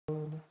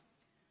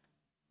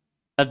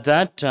At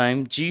that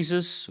time,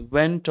 Jesus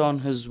went on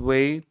his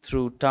way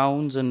through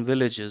towns and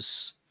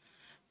villages,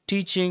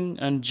 teaching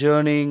and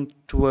journeying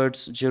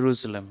towards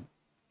Jerusalem.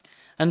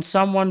 And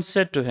someone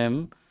said to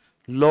him,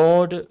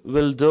 Lord,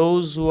 will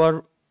those who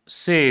are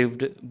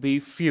saved be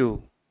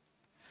few?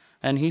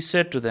 And he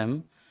said to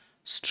them,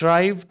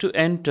 Strive to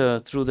enter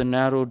through the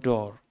narrow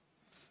door.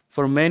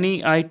 For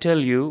many, I tell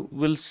you,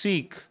 will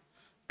seek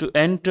to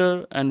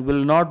enter and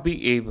will not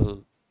be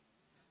able.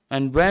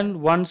 And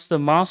when once the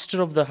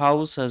master of the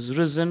house has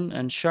risen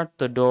and shut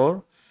the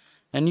door,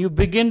 and you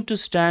begin to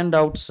stand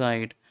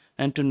outside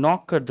and to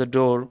knock at the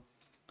door,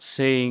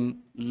 saying,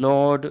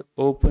 Lord,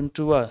 open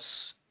to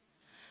us.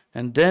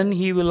 And then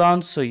he will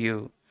answer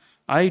you,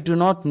 I do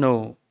not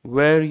know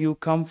where you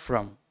come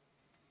from.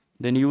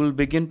 Then you will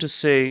begin to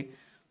say,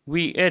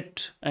 We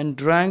ate and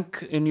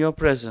drank in your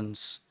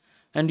presence,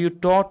 and you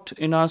taught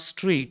in our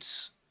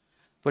streets.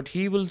 But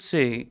he will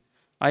say,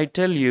 I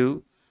tell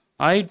you,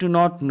 I do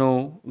not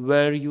know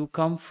where you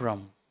come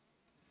from.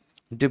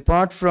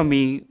 Depart from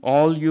me,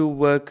 all you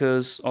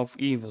workers of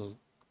evil.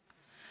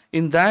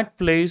 In that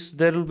place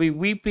there will be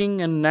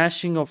weeping and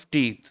gnashing of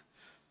teeth,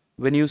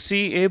 when you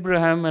see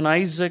Abraham and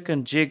Isaac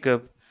and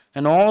Jacob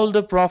and all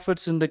the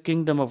prophets in the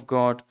kingdom of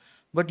God,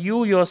 but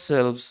you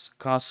yourselves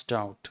cast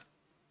out.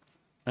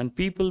 And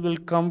people will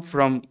come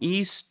from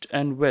east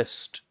and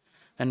west,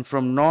 and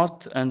from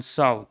north and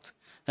south,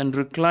 and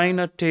recline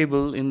at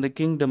table in the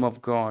kingdom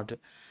of God.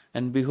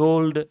 And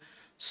behold,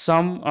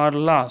 some are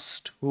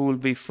last who will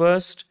be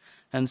first,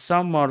 and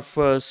some are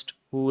first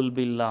who will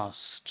be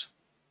last.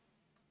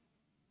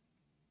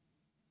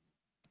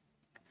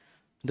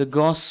 The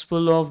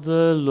Gospel of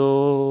the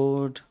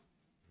Lord.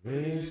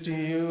 Praise to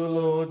you,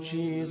 Lord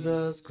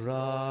Jesus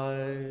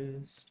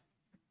Christ.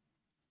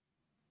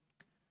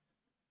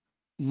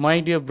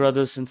 My dear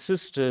brothers and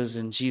sisters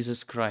in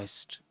Jesus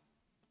Christ,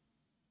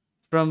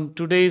 from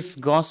today's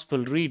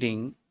Gospel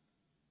reading,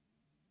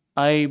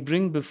 I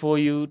bring before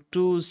you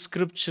two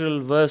scriptural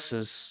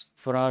verses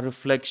for our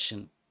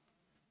reflection.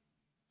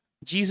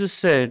 Jesus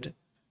said,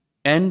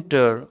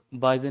 Enter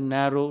by the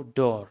narrow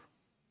door.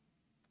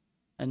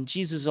 And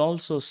Jesus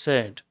also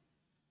said,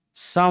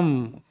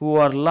 Some who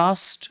are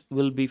last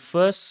will be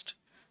first,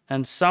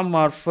 and some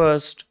are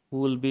first who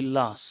will be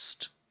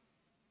last.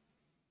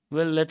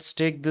 Well, let's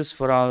take this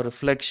for our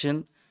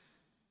reflection.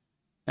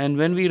 And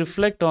when we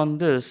reflect on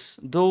this,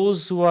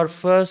 those who are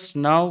first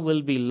now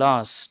will be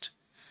last,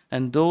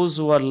 and those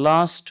who are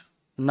last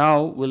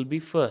now will be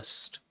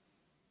first.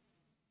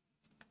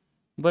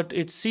 But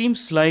it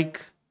seems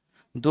like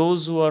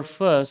those who are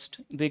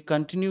first, they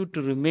continue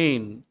to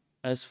remain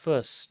as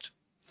first.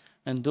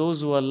 And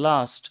those who are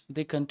last,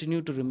 they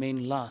continue to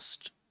remain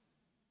last.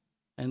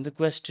 And the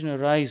question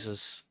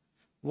arises,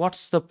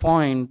 what's the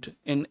point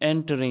in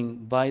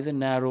entering by the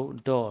narrow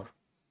door?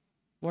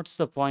 What's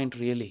the point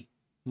really,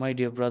 my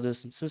dear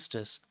brothers and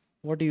sisters?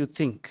 What do you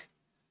think?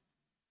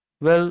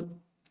 Well,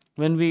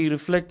 when we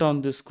reflect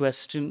on this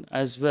question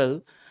as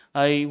well,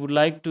 I would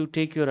like to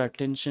take your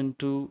attention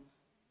to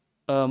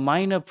a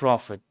minor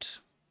prophet,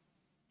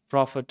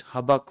 Prophet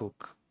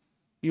Habakkuk.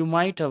 You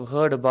might have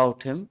heard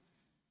about him.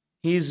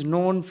 He is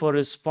known for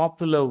his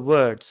popular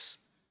words,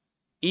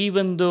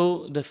 even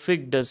though the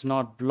fig does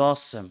not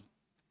blossom,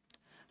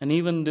 and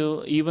even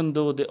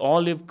though the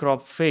olive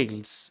crop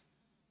fails,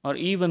 or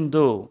even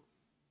though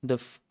the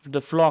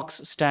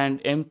flocks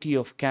stand empty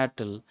of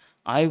cattle,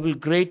 I will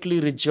greatly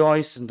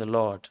rejoice in the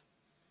Lord.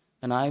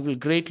 And I will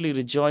greatly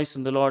rejoice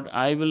in the Lord.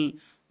 I will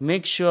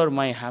make sure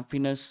my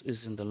happiness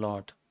is in the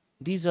Lord.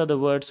 These are the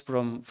words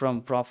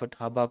from Prophet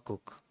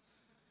Habakkuk.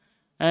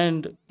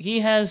 And he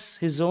has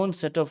his own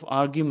set of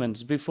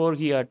arguments before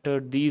he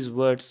uttered these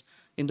words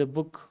in the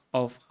book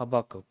of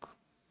Habakkuk.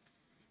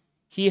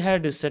 He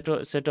had a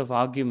set of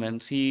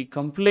arguments. He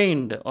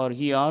complained or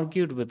he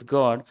argued with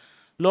God,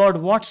 Lord,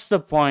 what's the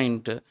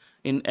point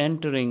in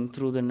entering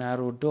through the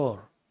narrow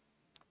door?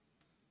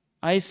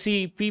 I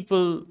see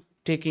people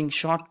taking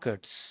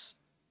shortcuts.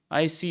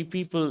 I see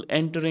people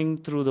entering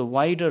through the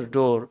wider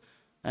door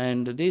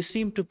and they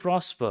seem to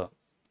prosper.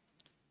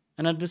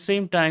 And at the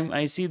same time,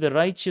 I see the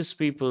righteous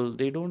people,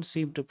 they don't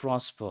seem to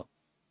prosper.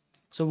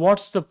 So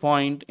what's the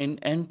point in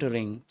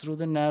entering through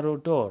the narrow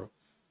door?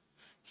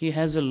 He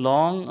has a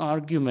long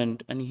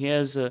argument and he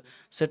has a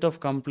set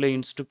of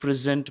complaints to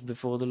present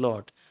before the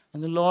Lord.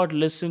 And the Lord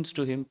listens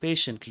to him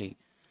patiently.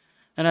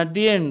 And at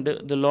the end,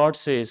 the Lord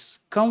says,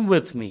 Come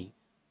with me.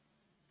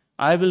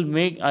 I will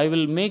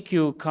make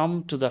you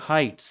come to the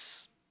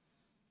heights,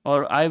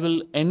 or I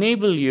will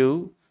enable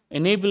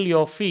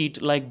your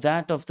feet like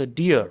that of the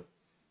deer,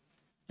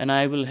 and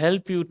I will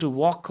help you to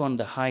walk on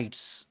the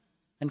heights.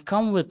 And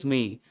come with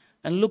me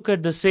and look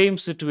at the same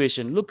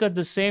situation, look at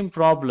the same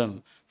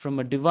problem from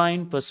a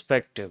divine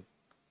perspective.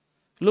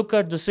 Look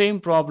at the same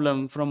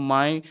problem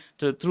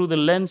through the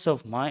lens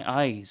of my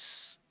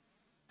eyes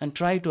and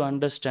try to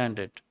understand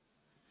it.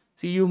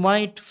 See, you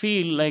might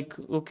feel like,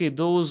 okay,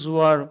 those who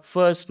are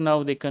first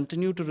now, they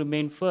continue to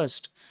remain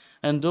first.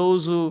 And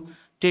those who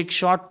take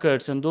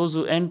shortcuts and those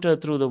who enter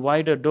through the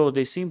wider door,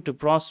 they seem to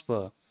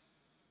prosper.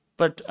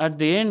 But at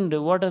the end,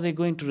 what are they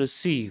going to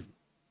receive?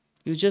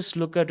 You just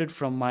look at it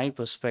from my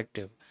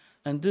perspective.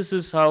 And this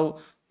is how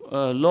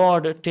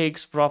Lord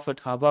takes Prophet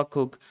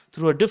Habakkuk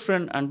through a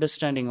different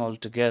understanding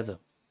altogether.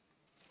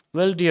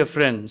 Well, dear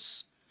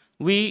friends,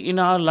 we in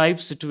our life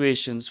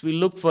situations, we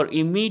look for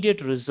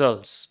immediate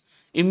results,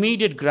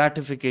 immediate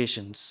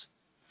gratifications.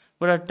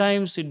 But at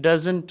times it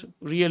doesn't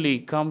really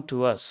come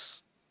to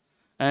us.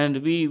 And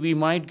we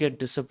might get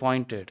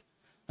disappointed.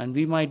 And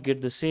we might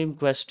get the same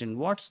question,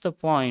 what's the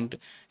point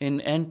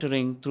in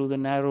entering through the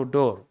narrow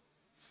door?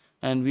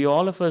 And we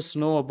all of us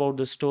know about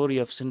the story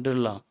of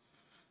Cinderella,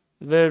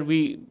 where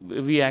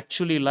we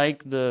actually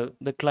like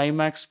the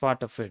climax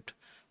part of it,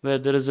 where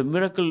there is a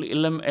miracle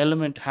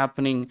element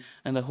happening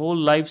and the whole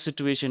life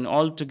situation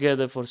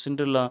altogether for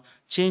Cinderella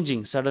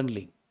changing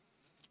suddenly.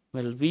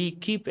 Well, we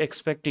keep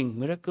expecting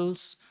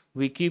miracles,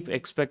 we keep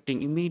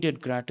expecting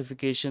immediate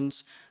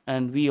gratifications,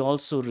 and we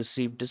also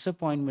receive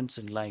disappointments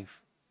in life.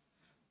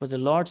 But the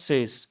Lord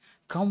says,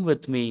 come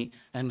with me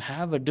and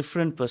have a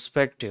different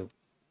perspective.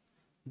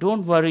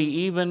 Don't worry,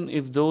 even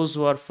if those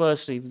who are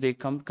first, if they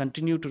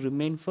continue to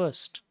remain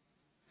first,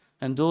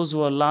 and those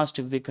who are last,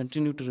 if they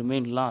continue to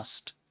remain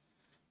last.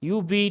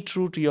 You be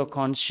true to your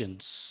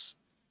conscience.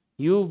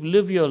 You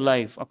live your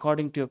life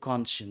according to your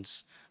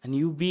conscience, and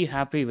you be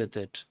happy with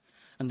it.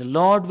 And the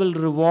Lord will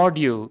reward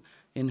you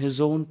in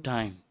His own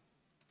time.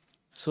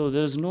 So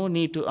there is no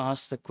need to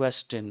ask the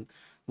question,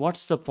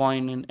 what's the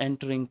point in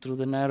entering through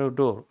the narrow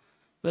door?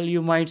 Well,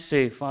 you might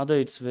say, Father,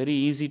 it's very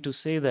easy to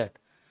say that.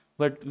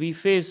 But we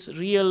face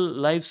real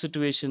life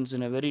situations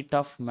in a very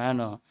tough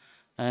manner.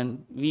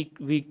 And we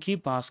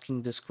keep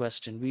asking this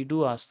question. We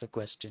do ask the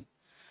question.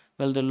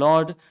 Well, the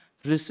Lord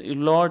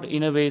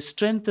in a way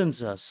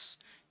strengthens us.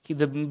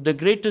 The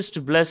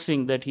greatest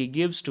blessing that He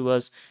gives to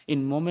us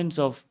in moments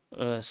of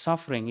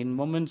suffering, in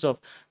moments of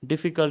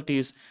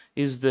difficulties,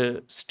 is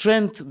the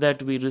strength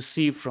that we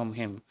receive from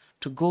Him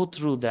to go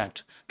through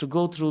that, to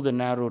go through the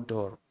narrow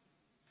door.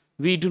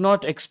 We do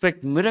not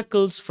expect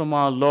miracles from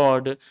our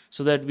Lord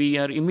so that we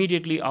are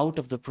immediately out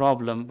of the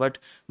problem, but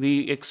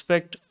we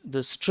expect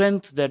the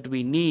strength that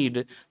we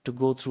need to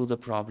go through the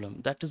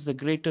problem. That is the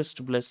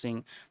greatest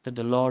blessing that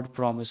the Lord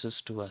promises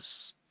to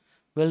us.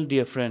 Well,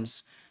 dear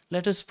friends,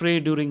 let us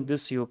pray during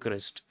this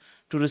Eucharist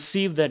to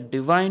receive that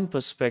divine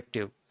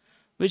perspective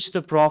which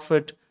the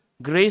prophet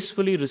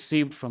gracefully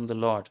received from the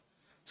Lord,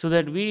 so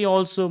that we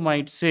also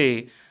might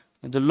say,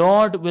 the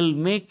Lord will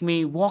make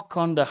me walk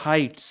on the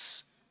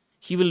heights.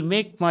 He will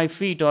make my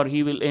feet, or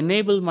He will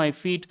enable my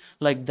feet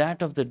like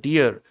that of the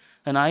deer,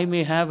 and I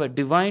may have a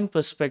divine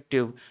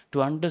perspective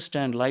to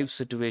understand life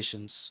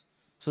situations,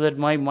 so that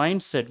my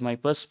mindset, my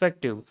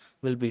perspective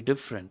will be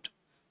different.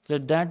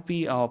 Let that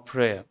be our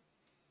prayer.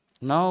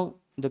 Now,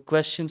 the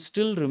question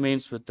still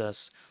remains with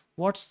us.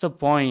 What's the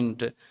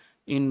point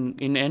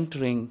in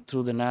entering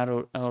through the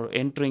narrow, or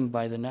entering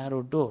by the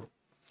narrow door?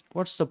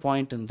 What's the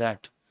point in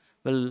that?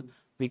 Well,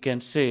 we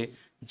can say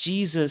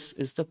Jesus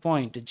is the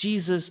point.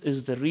 Jesus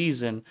is the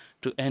reason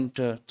to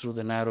enter through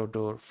the narrow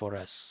door for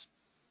us.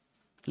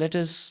 Let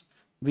us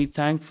be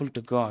thankful to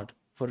God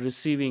for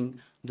receiving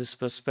this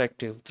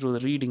perspective through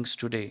the readings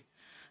today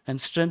and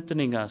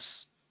strengthening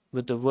us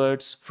with the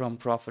words from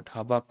Prophet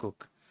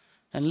Habakkuk.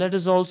 And let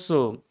us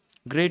also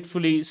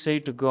gratefully say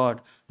to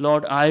God,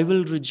 Lord, I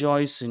will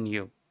rejoice in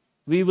you.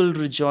 We will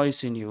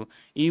rejoice in you,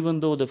 even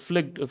though the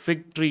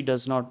fig tree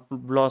does not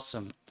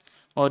blossom,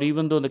 or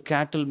even though the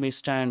cattle may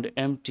stand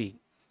empty.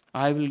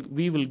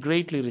 We will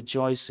greatly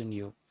rejoice in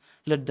you.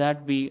 Let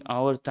that be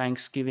our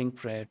thanksgiving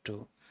prayer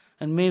too.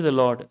 And may the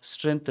Lord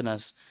strengthen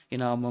us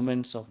in our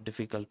moments of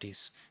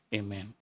difficulties. Amen.